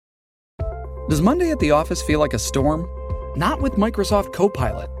Does Monday at the office feel like a storm? Not with Microsoft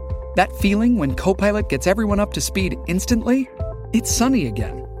Copilot. That feeling when Copilot gets everyone up to speed instantly? It's sunny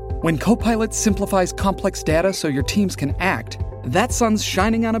again. When Copilot simplifies complex data so your teams can act, that sun's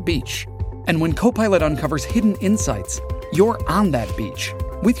shining on a beach. And when Copilot uncovers hidden insights, you're on that beach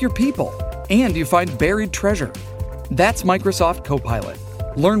with your people, and you find buried treasure. That's Microsoft Copilot.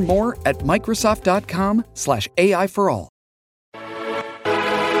 Learn more at Microsoft.com/AI for all.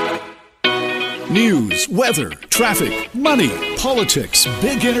 News, weather, traffic, money, politics,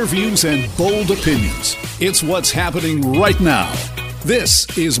 big interviews, and bold opinions. It's what's happening right now. This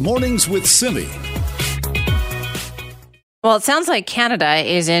is Mornings with Simi. Well, it sounds like Canada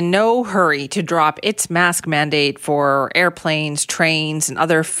is in no hurry to drop its mask mandate for airplanes, trains, and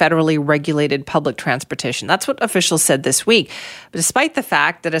other federally regulated public transportation. That's what officials said this week. But despite the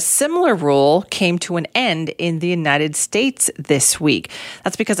fact that a similar rule came to an end in the United States this week.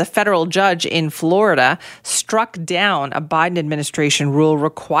 That's because a federal judge in Florida struck down a Biden administration rule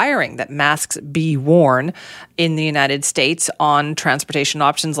requiring that masks be worn in the United States on transportation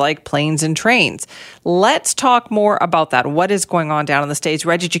options like planes and trains. Let's talk more about that. What is going on down in the States?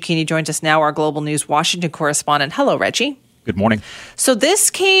 Reggie Cicchini joins us now, our Global News Washington correspondent. Hello, Reggie. Good morning. So this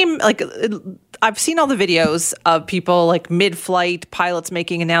came, I've seen all the videos of people mid-flight, pilots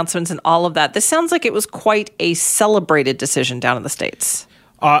making announcements and all of that. This sounds like it was quite a celebrated decision down in the States.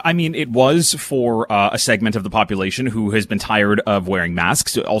 It was for a segment of the population who has been tired of wearing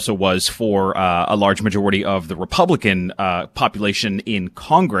masks. It also was for a large majority of the Republican population in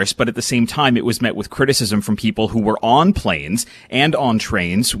Congress. But at the same time, it was met with criticism from people who were on planes and on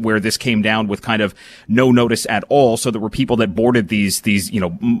trains where this came down with kind of no notice at all. So there were people that boarded these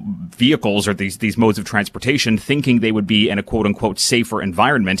vehicles or these modes of transportation thinking they would be in a quote unquote safer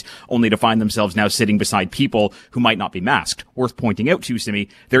environment, only to find themselves now sitting beside people who might not be masked. Worth pointing out to you, Simi,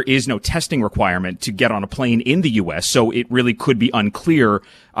 there is no testing requirement to get on a plane in the U.S., so it really could be unclear,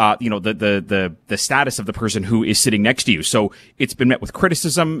 the status of the person who is sitting next to you. So it's been met with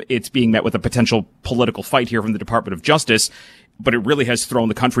criticism. It's being met with a potential political fight here from the Department of Justice, but it really has thrown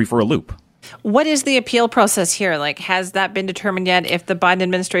the country for a loop. What is the appeal process here? Has that been determined yet if the Biden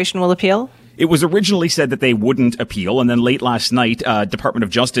administration will appeal? It was originally said that they wouldn't appeal, and then late last night, Department of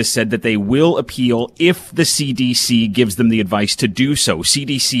Justice said that they will appeal if the CDC gives them the advice to do so.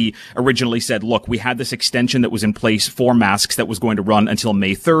 CDC originally said, look, we had this extension that was in place for masks that was going to run until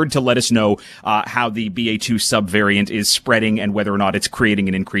May 3rd to let us know how the BA2 subvariant is spreading and whether or not it's creating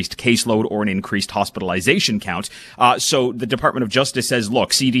an increased caseload or an increased hospitalization count. So the Department of Justice says,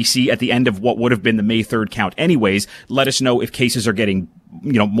 look, CDC, at the end of what would have been the May 3rd count anyways, let us know if cases are getting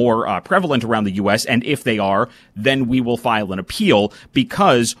more prevalent around the U.S. And if they are, then we will file an appeal,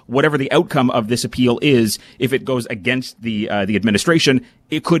 because whatever the outcome of this appeal is, if it goes against the administration,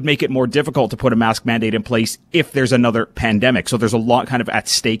 it could make it more difficult to put a mask mandate in place if there's another pandemic. So there's a lot kind of at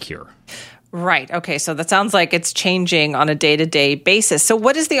stake here. Right. Okay. So that sounds like it's changing on a day-to-day basis. So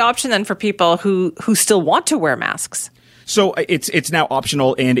what is the option then for people who still want to wear masks? So it's now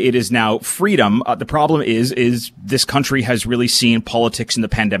optional and it is now freedom. The problem is this country has really seen politics in the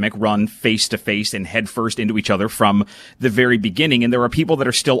pandemic run face to face and head first into each other from the very beginning. And there are people that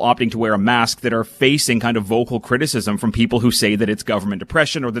are still opting to wear a mask that are facing kind of vocal criticism from people who say that it's government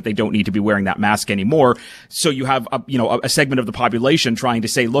oppression or that they don't need to be wearing that mask anymore. So you have a segment of the population trying to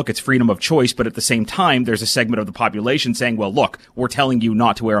say, look, it's freedom of choice. But at the same time, there's a segment of the population saying, well, look, we're telling you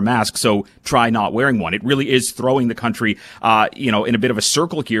not to wear a mask, so try not wearing one. It really is throwing the country in a bit of a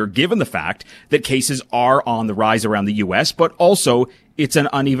circle here, given the fact that cases are on the rise around the U.S., but also it's an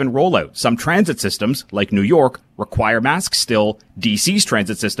uneven rollout. Some transit systems, like New York, require masks still. D.C.'s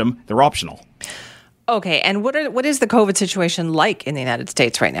transit system, they're optional. Okay, and what is the COVID situation like in the United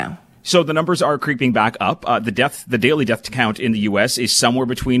States right now? So the numbers are creeping back up. The daily death count in the U.S. is somewhere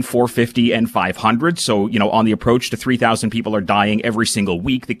between 450 and 500. So, on the approach to 3,000 people are dying every single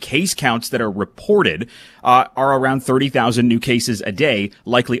week. The case counts that are reported are around 30,000 new cases a day,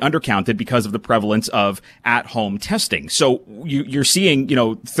 likely undercounted because of the prevalence of at-home testing. So you're seeing,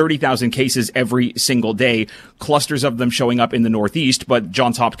 30,000 cases every single day, clusters of them showing up in the Northeast. But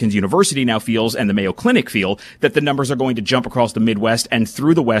Johns Hopkins University now feels, and the Mayo Clinic feel, that the numbers are going to jump across the Midwest and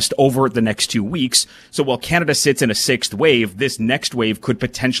through the West over the next 2 weeks. So while Canada sits in a sixth wave, this next wave could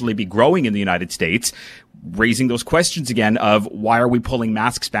potentially be growing in the United States, raising those questions again of why are we pulling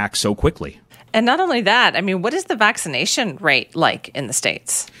masks back so quickly? And not only that, I mean, what is the vaccination rate like in the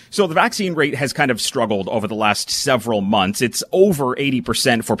States? So the vaccine rate has kind of struggled over the last several months. It's over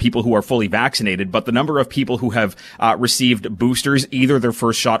 80% for people who are fully vaccinated, but the number of people who have received boosters, either their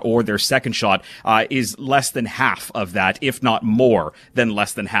first shot or their second shot, is less than half of that, if not more than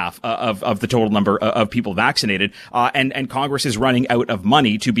less than half of the total number of people vaccinated. And Congress is running out of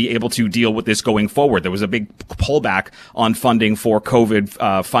money to be able to deal with this going forward. There was a big pullback on funding for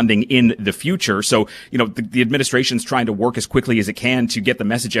COVID funding in the future. So, the administration's trying to work as quickly as it can to get the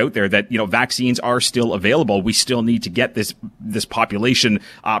message out there that, vaccines are still available. We still need to get this population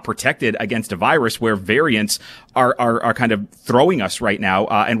protected against a virus where variants are kind of throwing us right now.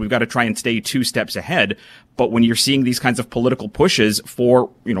 And we've got to try and stay 2 steps ahead. But when you're seeing these kinds of political pushes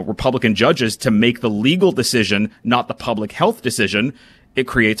for, Republican judges to make the legal decision, not the public health decision, it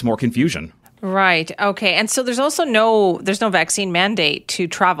creates more confusion. Right. Okay. And so there's also no vaccine mandate to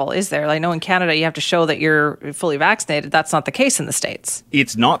travel, is there? I know in Canada you have to show that you're fully vaccinated. That's not the case in the States.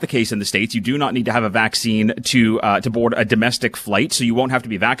 It's not the case in the States. You do not need to have a vaccine to board a domestic flight. So you won't have to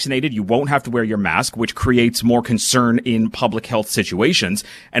be vaccinated. You won't have to wear your mask, which creates more concern in public health situations.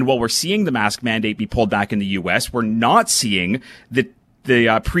 And while we're seeing the mask mandate be pulled back in the U.S., we're not seeing the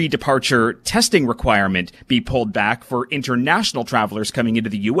pre-departure testing requirement be pulled back for international travelers coming into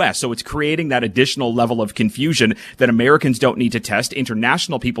the U.S. So it's creating that additional level of confusion that Americans don't need to test.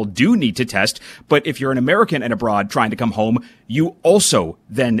 International people do need to test. But if you're an American and abroad trying to come home, you also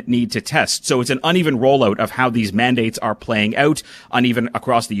then need to test. So it's an uneven rollout of how these mandates are playing out, uneven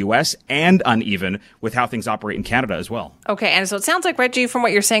across the U.S. and uneven with how things operate in Canada as well. Okay. And so it sounds like, Reggie, from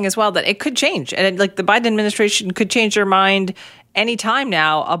what you're saying as well, that it could change. And the Biden administration could change their mind any time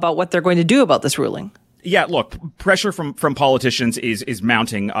now about what they're going to do about this ruling. Yeah, look, pressure from politicians is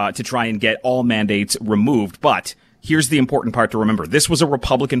mounting to try and get all mandates removed, but here's the important part to remember. This was a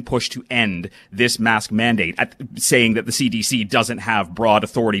Republican push to end this mask mandate, saying that the CDC doesn't have broad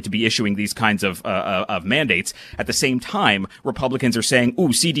authority to be issuing these kinds of mandates. At the same time, Republicans are saying, ooh,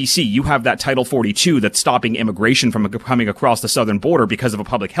 CDC, you have that Title 42 that's stopping immigration from coming across the southern border because of a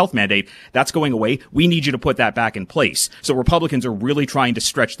public health mandate. That's going away. We need you to put that back in place. So Republicans are really trying to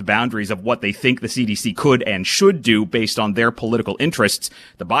stretch the boundaries of what they think the CDC could and should do based on their political interests.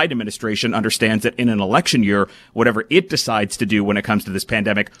 The Biden administration understands that in an election year, whatever it decides to do when it comes to this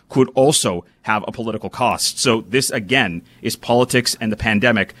pandemic could also have a political cost. So this, again, is politics and the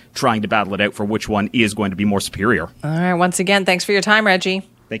pandemic trying to battle it out for which one is going to be more superior. All right. Once again, thanks for your time, Reggie.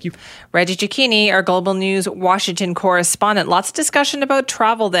 Thank you. Reggie Cecchini, our Global News Washington correspondent. Lots of discussion about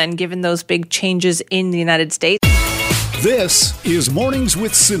travel then, given those big changes in the United States. This is Mornings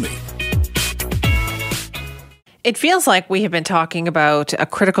with Simi. It feels like we have been talking about a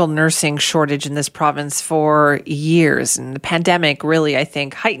critical nursing shortage in this province for years. And the pandemic really, I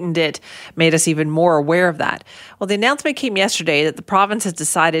think, heightened it, made us even more aware of that. Well, the announcement came yesterday that the province has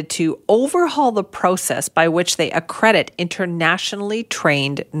decided to overhaul the process by which they accredit internationally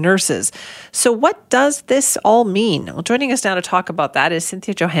trained nurses. So what does this all mean? Well, joining us now to talk about that is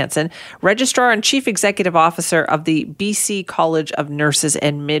Cynthia Johansson, Registrar and Chief Executive Officer of the BC College of Nurses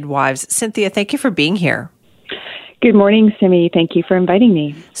and Midwives. Cynthia, thank you for being here. Good morning, Simi. Thank you for inviting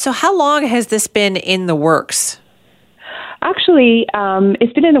me. So how long has this been in the works? Actually,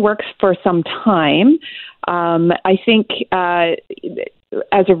 it's been in the works for some time. I think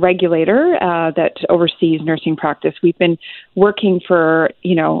as a regulator that oversees nursing practice, we've been working for,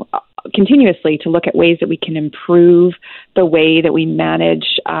 continuously to look at ways that we can improve the way that we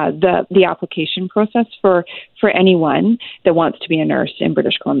manage the application process for anyone that wants to be a nurse in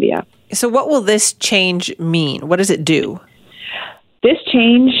British Columbia. So what will this change mean? What does it do? This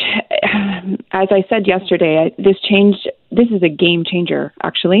change, as I said yesterday, this is a game changer,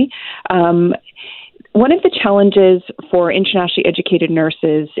 actually. One of the challenges for internationally educated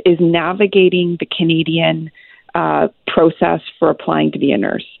nurses is navigating the Canadian process for applying to be a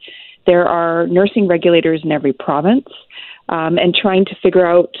nurse. There are nursing regulators in every province, and trying to figure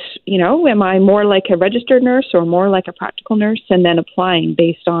out, am I more like a registered nurse or more like a practical nurse, and then applying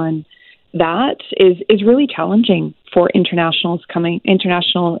based on that is really challenging for international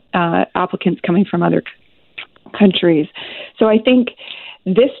applicants coming from other countries. So I think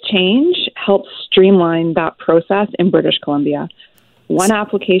this change helps streamline that process in British Columbia. One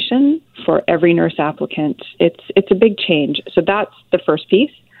application for every nurse applicant. It's a big change. So that's the first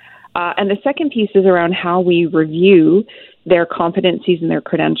piece. And the second piece is around how we review their competencies and their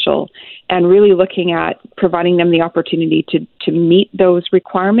credential, and really looking at providing them the opportunity to meet those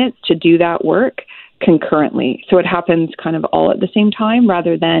requirements, to do that work concurrently. So it happens kind of all at the same time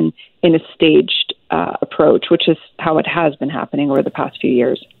rather than in a staged approach, which is how it has been happening over the past few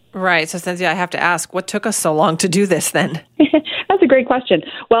years. Right. So, Cynthia, I have to ask, what took us so long to do this then? That's a great question.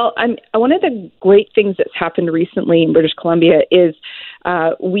 Well, one of the great things that's happened recently in British Columbia is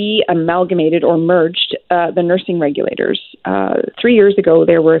we amalgamated or merged the nursing regulators. 3 years ago,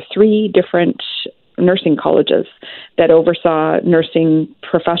 there were 3 different nursing colleges that oversaw nursing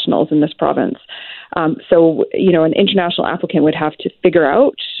professionals in this province. So, an international applicant would have to figure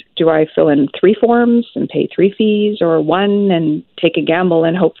out, do I fill in 3 forms and pay 3 fees, or 1 and take a gamble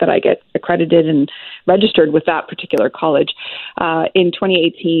and hope that I get accredited and registered with that particular college? In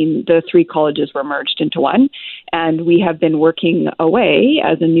 2018, the 3 colleges were merged into 1, and we have been working away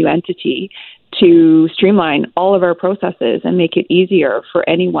as a new entity to streamline all of our processes and make it easier for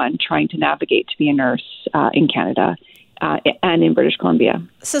anyone trying to navigate to be a nurse in Canada and in British Columbia.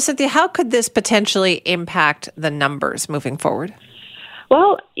 So, Cynthia, how could this potentially impact the numbers moving forward?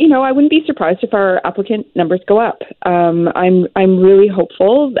 Well, I wouldn't be surprised if our applicant numbers go up. I'm really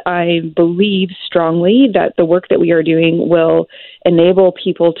hopeful. I believe strongly that the work that we are doing will enable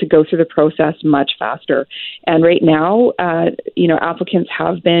people to go through the process much faster. And right now, applicants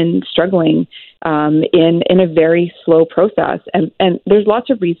have been struggling in a very slow process. And there's lots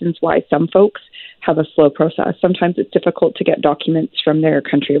of reasons why some folks have a slow process. Sometimes it's difficult to get documents from their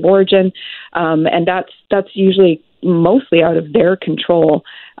country of origin, and that's usually mostly out of their control,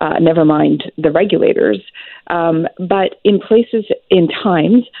 never mind the regulators. But in places, in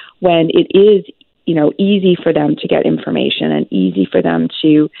times when it is, easy for them to get information and easy for them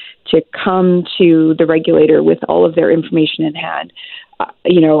to come to the regulator with all of their information in hand,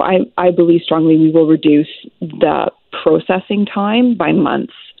 I believe strongly we will reduce the processing time by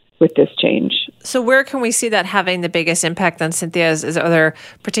months with this change. So where can we see that having the biggest impact then, Cynthia? Are there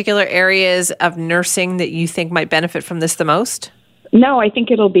particular areas of nursing that you think might benefit from this the most? No, I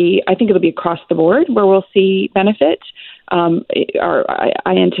think it'll be across the board where we'll see benefit. I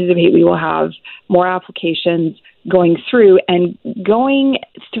anticipate we will have more applications going through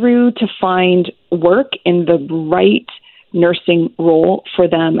to find work in the right nursing role for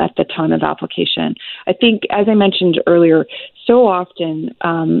them at the time of application. I think, as I mentioned earlier, so often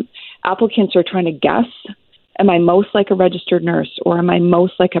applicants are trying to guess, am I most like a registered nurse or am I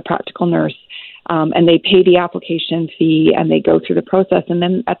most like a practical nurse? And they pay the application fee and they go through the process. And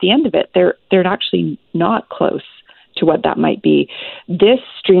then at the end of it, they're actually not close to what that might be. This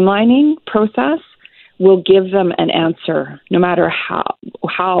streamlining process will give them an answer, no matter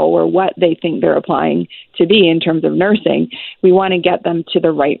how or what they think they're applying to be in terms of nursing. We want to get them to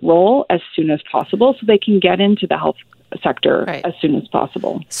the right role as soon as possible so they can get into the health sector as soon as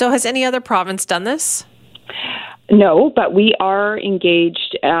possible. So has any other province done this? No, but we are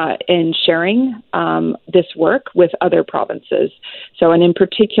engaged in sharing this work with other provinces. So, and in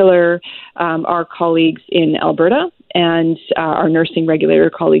particular, our colleagues in Alberta and our nursing regulator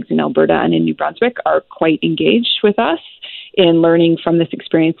colleagues in Alberta and in New Brunswick are quite engaged with us in learning from this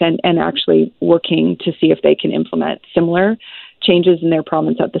experience and actually working to see if they can implement similar changes in their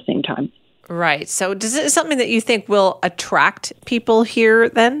province at the same time. Right. So is it something that you think will attract people here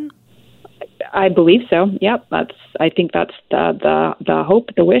then? I believe so. Yep. I think that's the hope,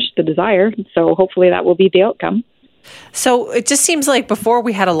 the wish, the desire. So hopefully that will be the outcome. So it just seems like before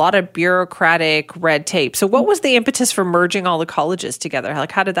we had a lot of bureaucratic red tape. So what was the impetus for merging all the colleges together?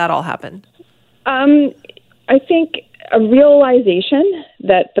 Like, how did that all happen? I think a realization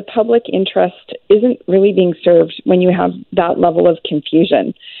that the public interest isn't really being served when you have that level of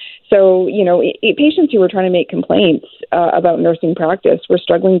confusion. So, patients who were trying to make complaints about nursing practice were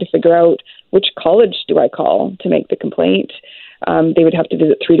struggling to figure out which college do I call to make the complaint. They would have to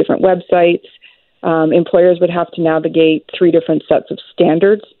visit 3 different websites. Employers would have to navigate 3 different sets of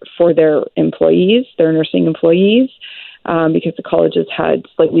standards for their employees, their nursing employees, because the colleges had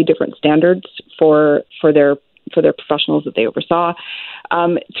slightly different standards for their professionals that they oversaw.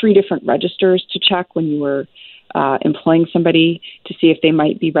 3 different registers to check when you were employing somebody to see if they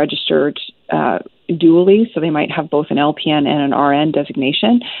might be registered dually, so they might have both an LPN and an RN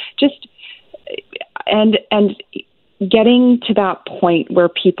designation. And getting to that point where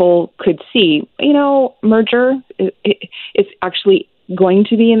people could see, merger is actually going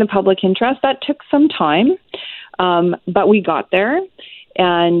to be in the public interest. That took some time, but we got there.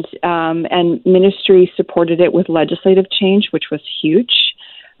 And ministry supported it with legislative change, which was huge.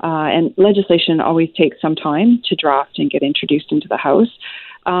 And legislation always takes some time to draft and get introduced into the House.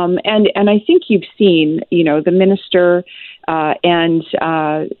 And I think you've seen, the minister and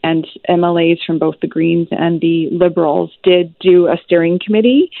MLAs from both the Greens and the Liberals did do a steering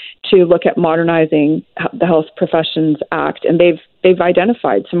committee to look at modernizing the Health Professions Act, and they've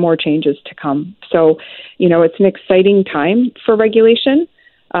identified some more changes to come. So, it's an exciting time for regulation.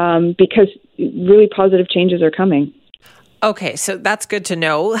 because really positive changes are coming. Okay, so that's good to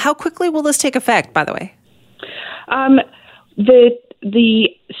know. How quickly will this take effect, by the way? The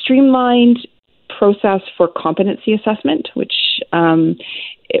streamlined process for competency assessment, which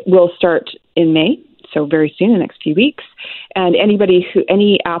it will start in May, so very soon, in the next few weeks. And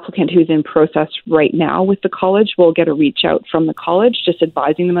any applicant who's in process right now with the college will get a reach out from the college, just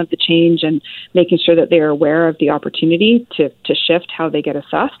advising them of the change and making sure that they are aware of the opportunity to shift how they get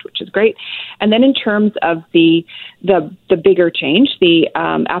assessed, which is great. And then in terms of the bigger change, the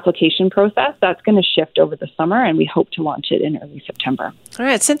application process, that's going to shift over the summer, and we hope to launch it in early September. All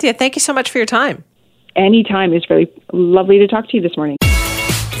right, Cynthia, thank you so much for your time. Anytime. It's really lovely to talk to you this morning.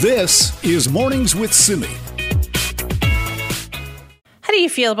 This is Mornings with Simi. How do you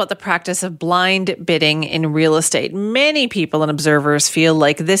feel about the practice of blind bidding in real estate? Many people and observers feel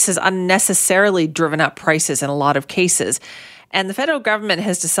like this has unnecessarily driven up prices in a lot of cases. And the federal government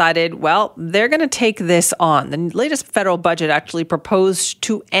has decided, well, they're going to take this on. The latest federal budget actually proposed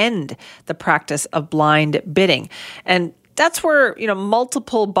to end the practice of blind bidding. And that's where,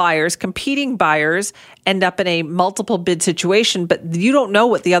 multiple buyers, competing buyers, end up in a multiple bid situation, but you don't know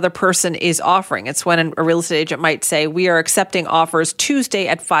what the other person is offering. It's when a real estate agent might say, we are accepting offers Tuesday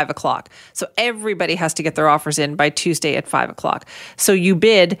at 5:00. So everybody has to get their offers in by Tuesday at 5:00. So you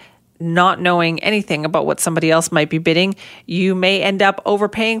bid not knowing anything about what somebody else might be bidding. You may end up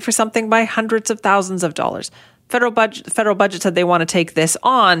overpaying for something by hundreds of thousands of dollars. Federal budget said they want to take this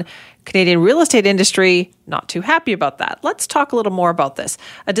on. Canadian real estate industry, not too happy about that. Let's talk a little more about this.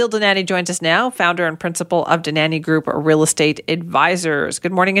 Adil Dhanani joins us now, founder and principal of Dhanani Group Real Estate Advisors.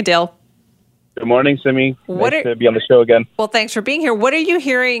 Good morning, Adil. Good morning, Simi. Nice to be on the show again. Well, thanks for being here. What are you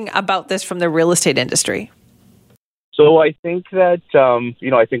hearing about this from the real estate industry? So I think that,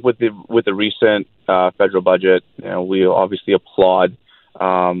 I think with the recent federal budget, we obviously applaud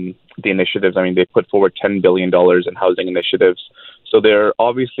the initiatives. I mean, they put forward $10 billion in housing initiatives. So they're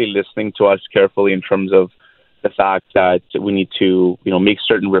obviously listening to us carefully in terms of the fact that we need to, make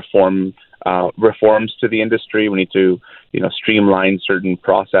certain reforms to the industry. We need to, streamline certain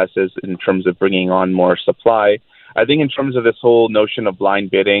processes in terms of bringing on more supply. I think in terms of this whole notion of blind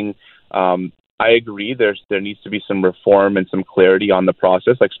bidding, I agree. There needs to be some reform and some clarity on the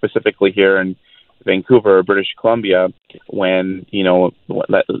process, like specifically here in Vancouver, British Columbia, when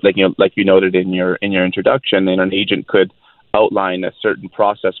like you noted in your introduction, and an agent could outline a certain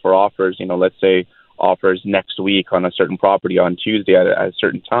process for offers. Let's say offers next week on a certain property on Tuesday at a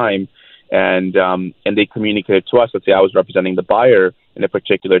certain time, and they communicated to us. Let's say I was representing the buyer in a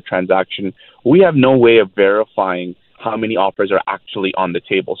particular transaction. We have no way of verifying how many offers are actually on the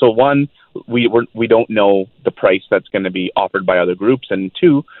table. So one, we don't know the price that's going to be offered by other groups, and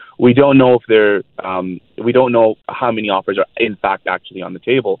two, we don't know if we don't know how many offers are in fact actually on the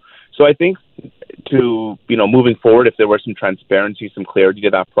table. So I think moving forward, if there were some transparency, some clarity to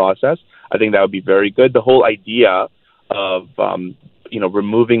that process, I think that would be very good. The whole idea of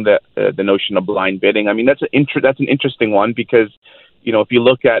removing the notion of blind bidding, I mean that's an interesting one, because if you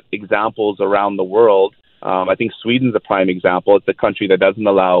look at examples around the world, I think Sweden's a prime example. It's a country that doesn't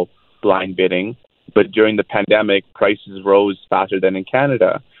allow blind bidding, but during the pandemic, prices rose faster than in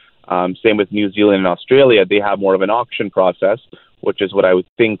Canada. Same with New Zealand and Australia. They have more of an auction process, which is what I would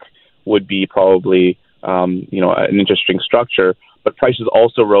think would be probably an interesting structure. But prices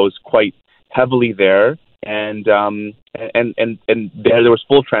also rose quite heavily there, and there was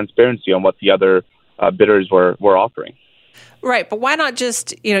full transparency on what the other bidders were offering. Right, but why not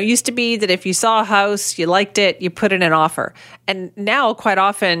just, it used to be that if you saw a house, you liked it, you put in an offer. And now quite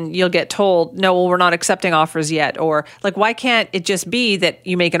often you'll get told, no, well, we're not accepting offers yet. Or why can't it just be that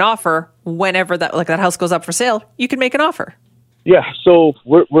you make an offer whenever that house goes up for sale, you can make an offer? Yeah, so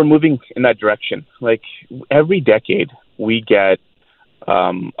we're moving in that direction. Like every decade we get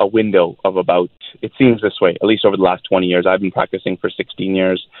a window of about, it seems this way, at least over the last 20 years. I've been practicing for 16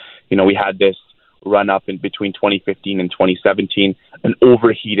 years. We had this run up in between 2015 and 2017, an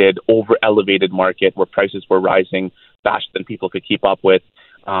overheated, over-elevated market where prices were rising faster than people could keep up with.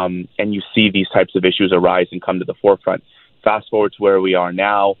 And you see these types of issues arise and come to the forefront. Fast forward to where we are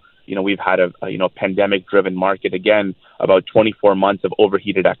now, we've had a pandemic-driven market again, about 24 months of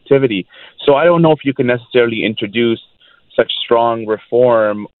overheated activity. So I don't know if you can necessarily introduce such strong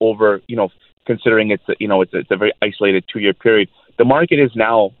reform over, considering it's a very isolated 2-year period. The market is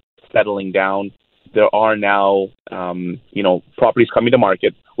now settling down. There are now, properties coming to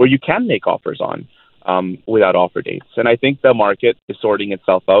market where you can make offers on without offer dates. And I think the market is sorting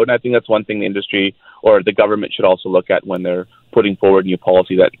itself out. And I think that's one thing the industry or the government should also look at when they're putting forward new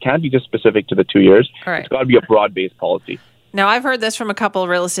policy, that it can't be just specific to the 2 years. Right. It's got to be a broad-based policy. Now, I've heard this from a couple of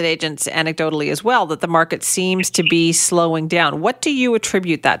real estate agents anecdotally as well, that the market seems to be slowing down. What do you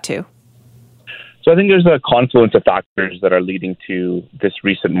attribute that to? So I think there's a confluence of factors that are leading to this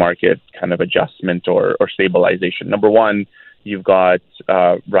recent market kind of adjustment or stabilization. Number one, you've got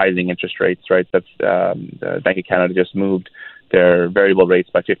rising interest rates, right? That's the Bank of Canada just moved their variable rates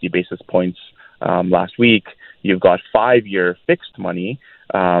by 50 basis points last week. You've got 5-year fixed money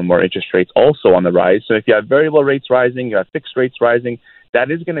or interest rates also on the rise. So if you have variable rates rising, you have fixed rates rising, that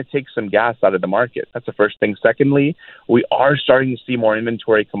is going to take some gas out of the market. That's the first thing. Secondly, we are starting to see more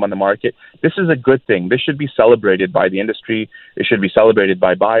inventory come on the market. This is a good thing. This should be celebrated by the industry. It should be celebrated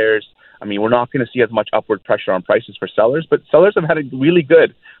by buyers. I mean, we're not going to see as much upward pressure on prices for sellers, but sellers have had it really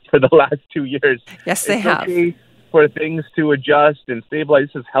good for the last 2 years. Yes, they have. Okay for things to adjust and stabilize.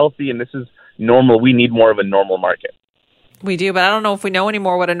 This is healthy and this is normal. We need more of a normal market. We do, but I don't know if we know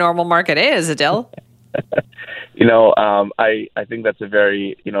anymore what a normal market is, Adil. I think that's a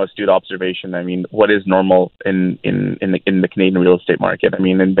very, astute observation. I mean, what is normal in the Canadian real estate market? I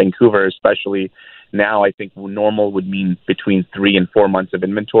mean, in Vancouver, especially now, I think normal would mean between 3 and 4 months of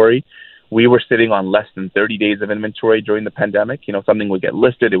inventory. We were sitting on less than 30 days of inventory during the pandemic. Something would get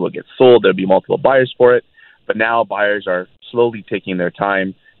listed, it would get sold, there'd be multiple buyers for it. But now buyers are slowly taking their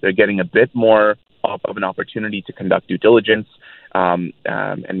time. They're getting a bit more of an opportunity to conduct due diligence. And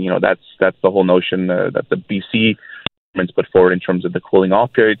that's the whole notion that the BC government's put forward in terms of the cooling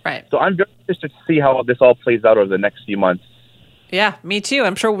off period. Right. So I'm very interested to see how this all plays out over the next few months. Yeah, me too.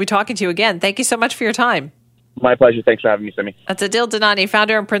 I'm sure we'll be talking to you again. Thank you so much for your time. My pleasure. Thanks for having me, Simi. That's Adil Danani,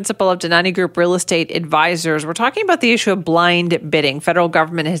 founder and principal of Danani Group Real Estate Advisors. We're talking about the issue of blind bidding. Federal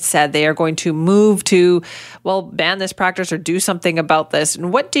government has said they are going to move to, ban this practice or do something about this.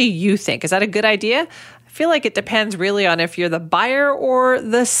 And what do you think? Is that a good idea? I feel like it depends really on if you're the buyer or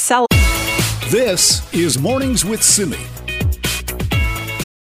the seller. This is Mornings with Simi.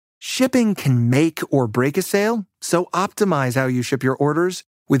 Shipping can make or break a sale, so optimize how you ship your orders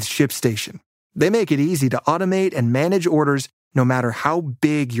with ShipStation. They make it easy to automate and manage orders no matter how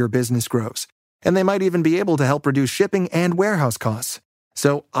big your business grows. And they might even be able to help reduce shipping and warehouse costs.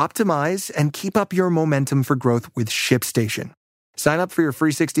 So optimize and keep up your momentum for growth with ShipStation. Sign up for your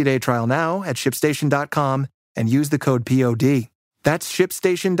free 60-day trial now at ShipStation.com and use the code POD. That's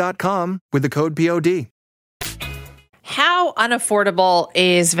ShipStation.com with the code POD. How unaffordable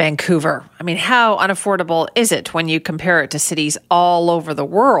is Vancouver? I mean, how unaffordable is it when you compare it to cities all over the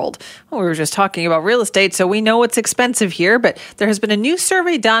world? Well, we were just talking about real estate, so we know it's expensive here, but there has been a new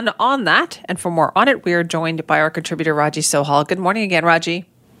survey done on that. And for more on it, we are joined by our contributor, Raji Sohal. Good morning again, Raji.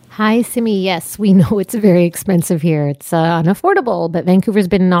 Hi, Simi. Yes, we know it's very expensive here. It's unaffordable, but Vancouver's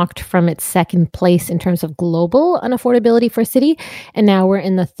been knocked from its second place in terms of global unaffordability for a city. And now we're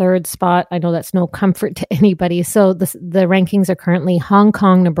in the third spot. I know that's no comfort to anybody. So the rankings are currently Hong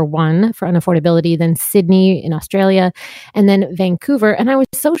Kong, number 1 for unaffordability, then Sydney in Australia, and then Vancouver. And I was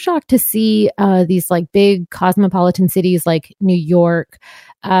so shocked to see these big cosmopolitan cities like New York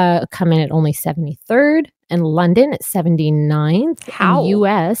come in at only 73rd. And London at 79th. How? In the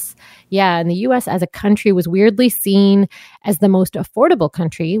U.S., in the U.S. as a country was weirdly seen as the most affordable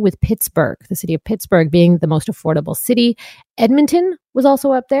country, with Pittsburgh, the city of Pittsburgh, being the most affordable city. Edmonton was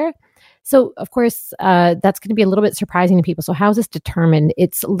also up there. So, of course, that's going to be a little bit surprising to people. So how is this determined?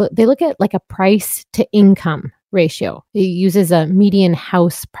 They look at a price to income ratio. It uses a median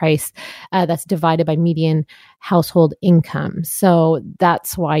house price that's divided by median household income. So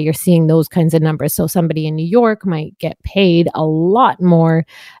that's why you're seeing those kinds of numbers. So somebody in New York might get paid a lot more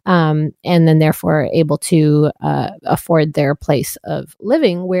and then therefore able to afford their place of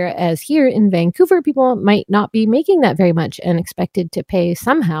living. Whereas here in Vancouver, people might not be making that very much and expected to pay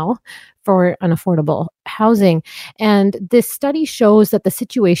somehow for unaffordable housing. And this study shows that the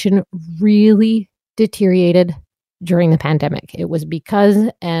situation really deteriorated during the pandemic. It was because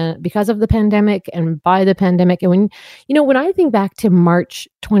of the pandemic and by the pandemic. And when I think back to March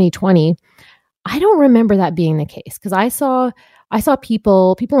 2020, I don't remember that being the case, because I saw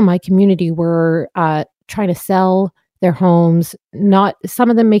people in my community were trying to sell their homes, not some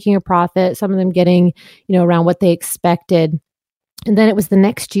of them making a profit, some of them getting, around what they expected. And then it was the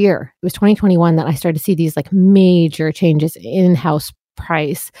next year, it was 2021, that I started to see these major changes in house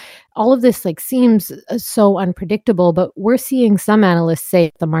price. All of this seems so unpredictable, but we're seeing some analysts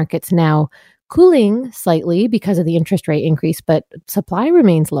say the market's now cooling slightly because of the interest rate increase, but supply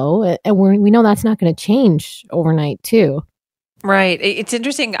remains low, and we know that's not going to change overnight too. Right. It's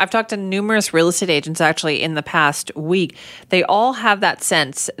interesting. I've talked to numerous real estate agents actually in the past week. They all have that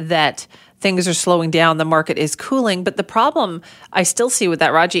sense that things are slowing down, the market is cooling. But the problem I still see with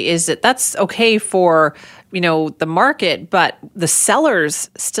that, Raji, is that that's okay for, the market, but the sellers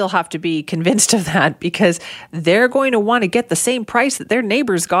still have to be convinced of that because they're going to want to get the same price that their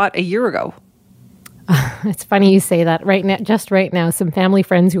neighbors got a year ago. It's funny you say that right now, some family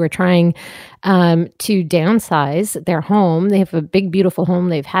friends who are trying to downsize their home. They have a big, beautiful home.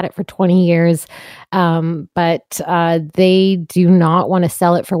 They've had it for 20 years, but they do not want to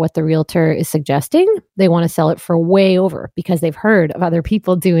sell it for what the realtor is suggesting. They want to sell it for way over because they've heard of other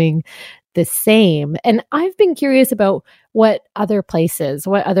people doing the same. And I've been curious about what other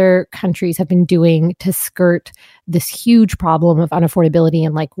countries have been doing to skirt this huge problem of unaffordability,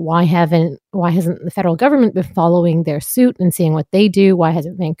 and why hasn't the federal government been following their suit and seeing what they do? Why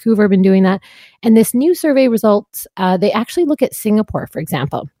hasn't Vancouver been doing that? And this new survey results, they actually look at Singapore, for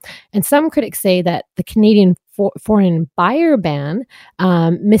example. And some critics say that the Canadian foreign buyer ban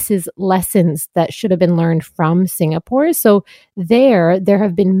misses lessons that should have been learned from Singapore. So there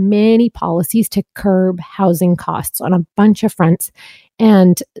have been many policies to curb housing costs on a bunch of fronts.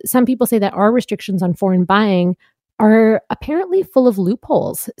 And some people say that our restrictions on foreign buying are apparently full of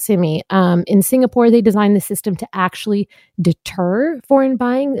loopholes, Simi. In Singapore, they designed the system to actually deter foreign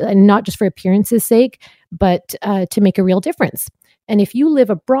buying, and not just for appearance's sake, but to make a real difference. And if you live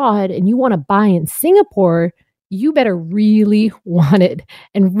abroad and you want to buy in Singapore, you better really want it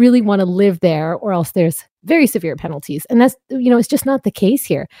and really want to live there, or else there's very severe penalties. And that's, it's just not the case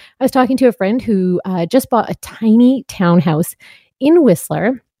here. I was talking to a friend who just bought a tiny townhouse in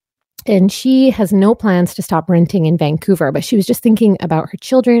Whistler, and she has no plans to stop renting in Vancouver, but she was just thinking about her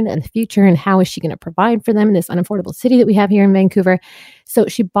children and the future and how is she going to provide for them in this unaffordable city that we have here in Vancouver. So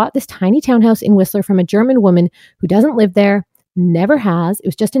she bought this tiny townhouse in Whistler from a German woman who doesn't live there, never has. It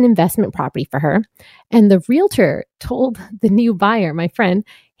was just an investment property for her. And the realtor told the new buyer, my friend,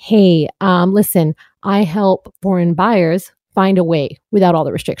 hey, listen, I help foreign buyers find a way without all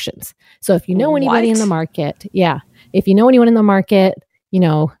the restrictions. So if you know anybody in the market, if you know anyone in the market,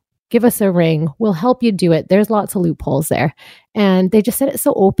 give us a ring. We'll help you do it. There's lots of loopholes there. And they just said it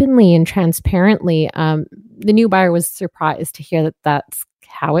so openly and transparently. The new buyer was surprised to hear that that's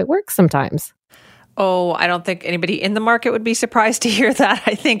how it works sometimes. Oh, I don't think anybody in the market would be surprised to hear that.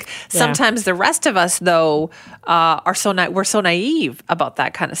 I think sometimes the rest of us, though, we're so naive about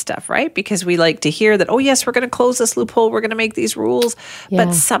that kind of stuff, right? Because we like to hear that, oh, yes, we're going to close this loophole, we're going to make these rules,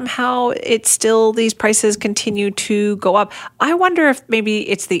 but somehow these prices continue to go up. I wonder if maybe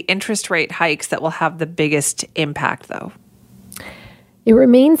it's the interest rate hikes that will have the biggest impact, though. It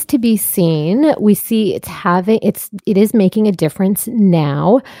remains to be seen. We see it is making a difference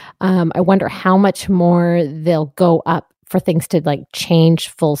now. I wonder how much more they'll go up for things to change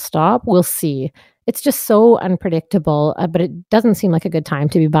full stop. We'll see. It's just so unpredictable, but it doesn't seem like a good time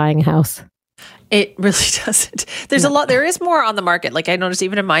to be buying a house. It really doesn't. There's a lot. There is more on the market. I noticed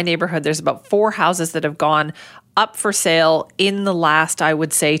even in my neighborhood, there's about 4 houses that have gone up for sale in the last, I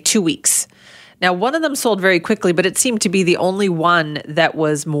would say, 2 weeks. Now, one of them sold very quickly, but it seemed to be the only one that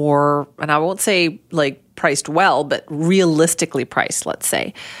was more, and I won't say priced well, but realistically priced, let's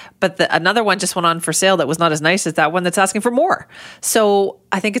say. But another one just went on for sale that was not as nice as that one that's asking for more. So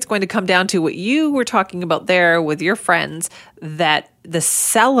I think it's going to come down to what you were talking about there with your friends, that the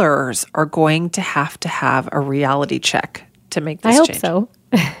sellers are going to have a reality check to make this change. I hope so.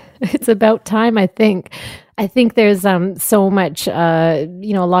 It's about time, I think. I think there's so much, a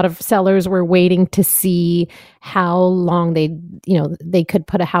lot of sellers were waiting to see how long they could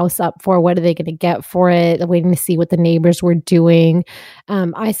put a house up for. What are they going to get for it? Waiting to see what the neighbors were doing.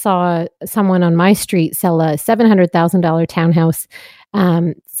 I saw someone on my street sell a $700,000 townhouse,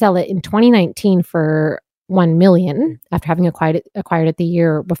 sell it in 2019 for $1 million after having acquired it the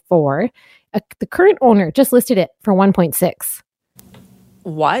year before. The current owner just listed it for 1.6.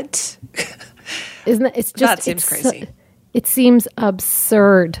 What? Isn't it? It's just, that seems crazy. It seems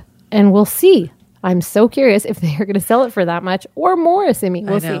absurd, and we'll see. I'm so curious if they're going to sell it for that much or more, Simi.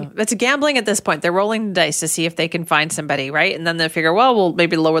 We'll see. It's gambling at this point. They're rolling the dice to see if they can find somebody, right? And then they figure, well, we'll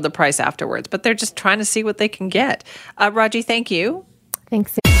maybe lower the price afterwards. But they're just trying to see what they can get. Raji, thank you.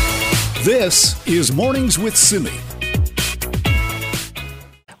 Thanks. This is Mornings with Simi.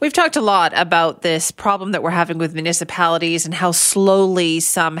 We've talked a lot about this problem that we're having with municipalities and how slowly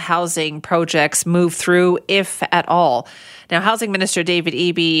some housing projects move through, if at all. Now, Housing Minister David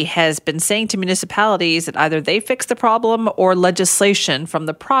Eby has been saying to municipalities that either they fix the problem or legislation from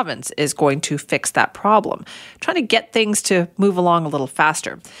the province is going to fix that problem, trying to get things to move along a little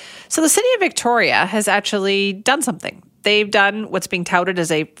faster. So the city of Victoria has actually done something. they've done what's being touted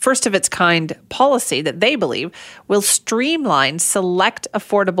as a first-of-its-kind policy that they believe will streamline select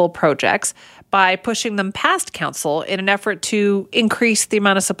affordable projects by pushing them past council in an effort to increase the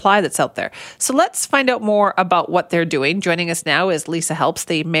amount of supply that's out there. So let's find out more about what they're doing. Joining us now is Lisa Helps,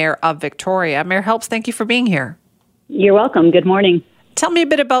 the Mayor of Victoria. Mayor Helps, thank you for being here. You're welcome. Good morning. Tell me a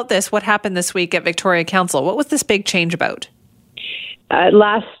bit about this. What happened this week at Victoria Council? What was this big change about?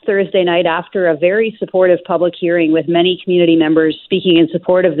 Last Thursday night, after a very supportive public hearing with many community members speaking in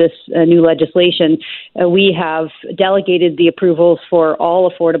support of this new legislation, we have delegated the approvals for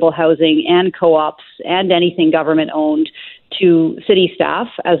all affordable housing and co-ops and anything government-owned to city staff,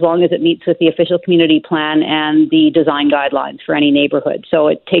 as long as it meets with the official community plan and the design guidelines for any neighborhood. So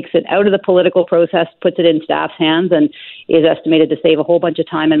it takes it out of the political process, puts it in staff's hands, and is estimated to save a whole bunch of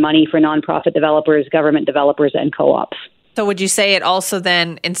time and money for nonprofit developers, government developers, and co-ops. So would you say it also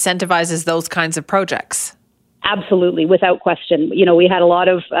then incentivizes those kinds of projects? Absolutely, without question. You know, we had a lot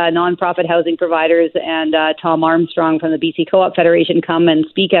of nonprofit housing providers and Tom Armstrong from the BC Co-op Federation come and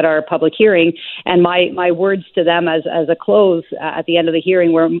speak at our public hearing. And my words to them as a close at the end of the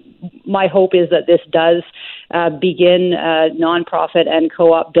hearing were, my hope is that this does begin a nonprofit and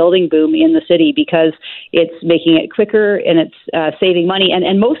co-op building boom in the city, because it's making it quicker and it's saving money.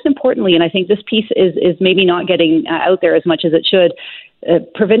 And most importantly, and I think this piece is maybe not getting out there as much as it should,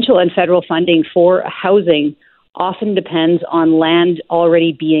 provincial and federal funding for housing often depends on land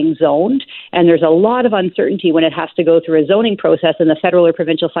already being zoned, and there's a lot of uncertainty when it has to go through a zoning process, and the federal or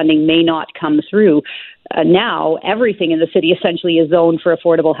provincial funding may not come through. Now, everything in the city essentially is zoned for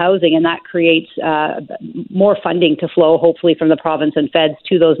affordable housing, and that creates more funding to flow, hopefully, from the province and feds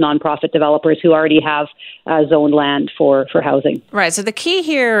to those nonprofit developers who already have zoned land for housing. Right. So the key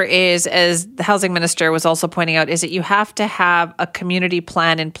here is, as the housing minister was also pointing out, is that you have to have a community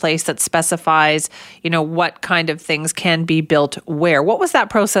plan in place that specifies, what kind of things can be built where. What was that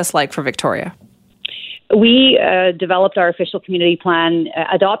process like for Victoria? We developed our official community plan,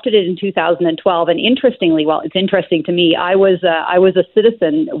 adopted it in 2012, and interestingly, well, it's interesting to me, I was a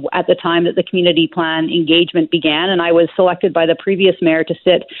citizen at the time that the community plan engagement began, and I was selected by the previous mayor to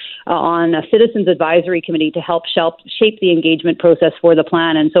sit on a citizens advisory committee to help shape the engagement process for the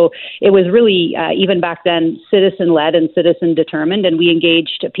plan. And so it was really, even back then, citizen-led and citizen-determined, and we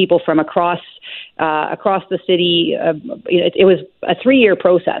engaged people from across the city. It was a 3-year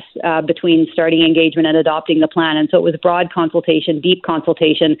process between starting engagement and adopting the plan. And so it was broad consultation, deep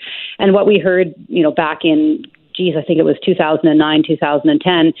consultation. And what we heard, back in, I think it was 2009,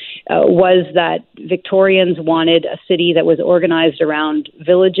 2010, was that Victorians wanted a city that was organized around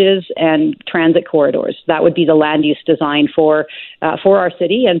villages and transit corridors. That would be the land use design for our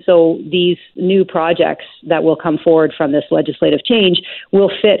city. And so these new projects that will come forward from this legislative change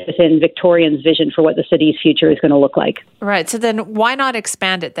will fit within Victorians' vision for what the city's future is going to look like. Right. So then why not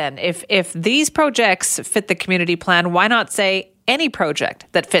expand it then? If these projects fit the community plan, why not say any project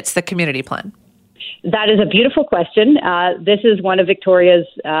that fits the community plan? That is a beautiful question. This is one of Victoria's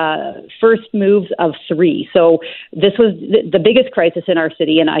first moves of 3. So this was the biggest crisis in our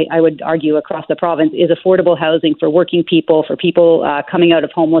city, and I would argue across the province, is affordable housing for working people, for people coming out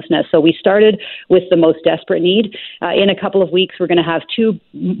of homelessness. So we started with the most desperate need. In a couple of weeks, we're going to have 2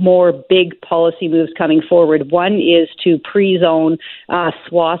 more big policy moves coming forward. One is to pre-zone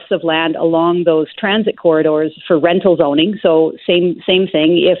swaths of land along those transit corridors for rental zoning. So same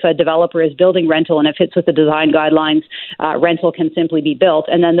thing. If a developer is building rental and it fits with the design guidelines, rental can simply be built.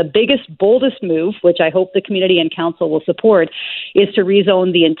 And then the biggest, boldest move, which I hope the community and council will support, is to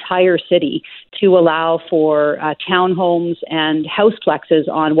rezone the entire city to allow for townhomes and houseplexes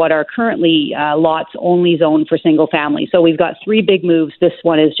on what are currently lots only zoned for single family. So we've got 3 big moves. This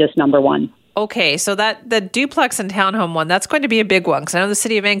one is just number 1. Okay, so that the duplex and townhome one, that's going to be a big one, because I know the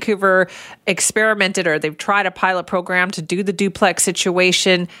city of Vancouver experimented, or they've tried a pilot program to do the duplex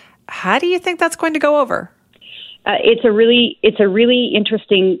situation. How do you think that's going to go over? It's a really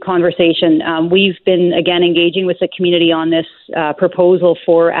interesting conversation. We've been, again, engaging with the community on this proposal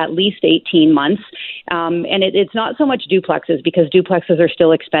for at least 18 months. And it's not so much duplexes, because duplexes are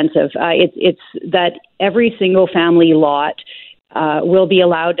still expensive. It's that every single family lot will be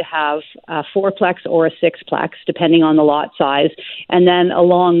allowed to have a 4-plex or a 6-plex, depending on the lot size. And then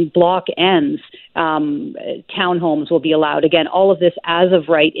along block ends, townhomes will be allowed. Again, all of this as of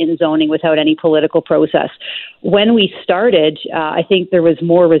right in zoning without any political process. When we started, I think there was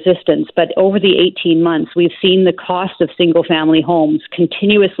more resistance, but over the 18 months, we've seen the cost of single-family homes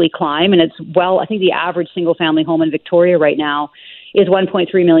continuously climb. And I think the average single-family home in Victoria right now is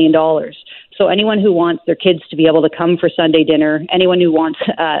 $1.3 million. So anyone who wants their kids to be able to come for Sunday dinner, anyone who wants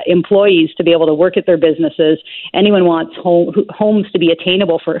employees to be able to work at their businesses, anyone wants homes to be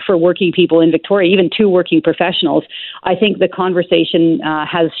attainable for working people in Victoria, even two working professionals, I think the conversation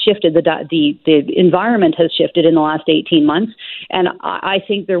has shifted. The environment has shifted in the last 18 months, and I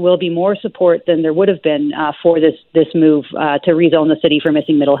think there will be more support than there would have been for this move to rezone the city for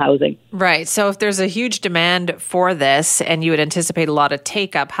missing middle housing. Right. So if there's a huge demand for this and you would anticipate a lot of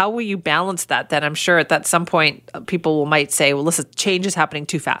take-up, how will you balance that? Then I'm sure at some point people might say, well, listen, change is happening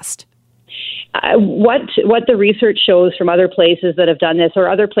too fast. What the research shows from other places that have done this, or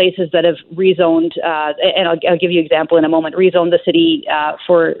other places that have rezoned, and I'll give you an example in a moment, rezoned the city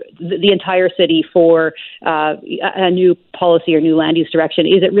for the entire city for a new policy or new land use direction,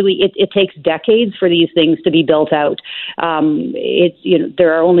 is it takes decades for these things to be built out.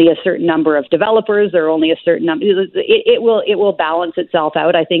 There are only a certain number of developers. There are only a certain number. It will balance itself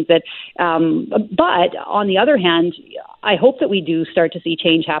out. I think that, but on the other hand, I hope that we do start to see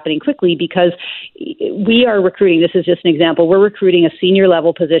change happening quickly, because we are recruiting. This is just an example. We're recruiting a senior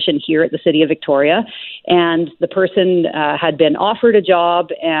level position here at the City of Victoria, and the person had been offered a job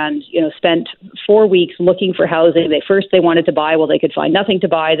and spent 4 weeks looking for housing. They wanted to buy. Well, they could find nothing to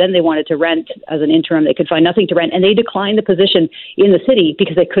buy. Then they wanted to rent as an interim. They could find nothing to rent, and they declined the position in the city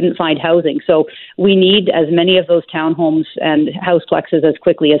because they couldn't find housing. So we need as many of those townhomes and houseplexes as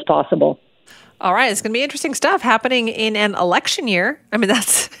quickly as possible. All right, it's going to be interesting stuff happening in an election year. I mean,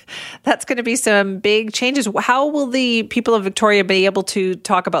 that's going to be some big changes. How will the people of Victoria be able to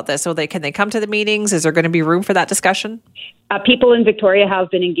talk about this? Can they come to the meetings? Is there going to be room for that discussion? People in Victoria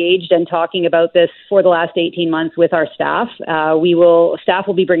have been engaged and talking about this for the last 18 months with our staff. Staff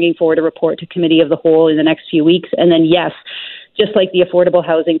will be bringing forward a report to Committee of the Whole in the next few weeks, and then yes, just like the affordable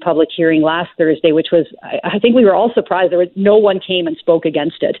housing public hearing last Thursday, which was, I think we were all surprised. No one came and spoke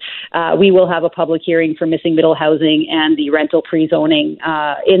against it. We will have a public hearing for missing middle housing and the rental pre-zoning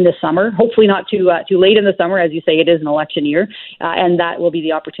in the summer. Hopefully not too late in the summer. As you say, it is an election year. And that will be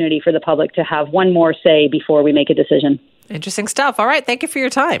the opportunity for the public to have one more say before we make a decision. Interesting stuff. All right. Thank you for your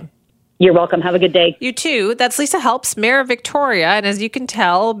time. You're welcome. Have a good day. You too. That's Lisa Helps, Mayor of Victoria. And as you can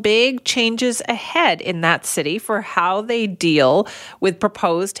tell, big changes ahead in that city for how they deal with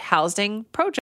proposed housing projects.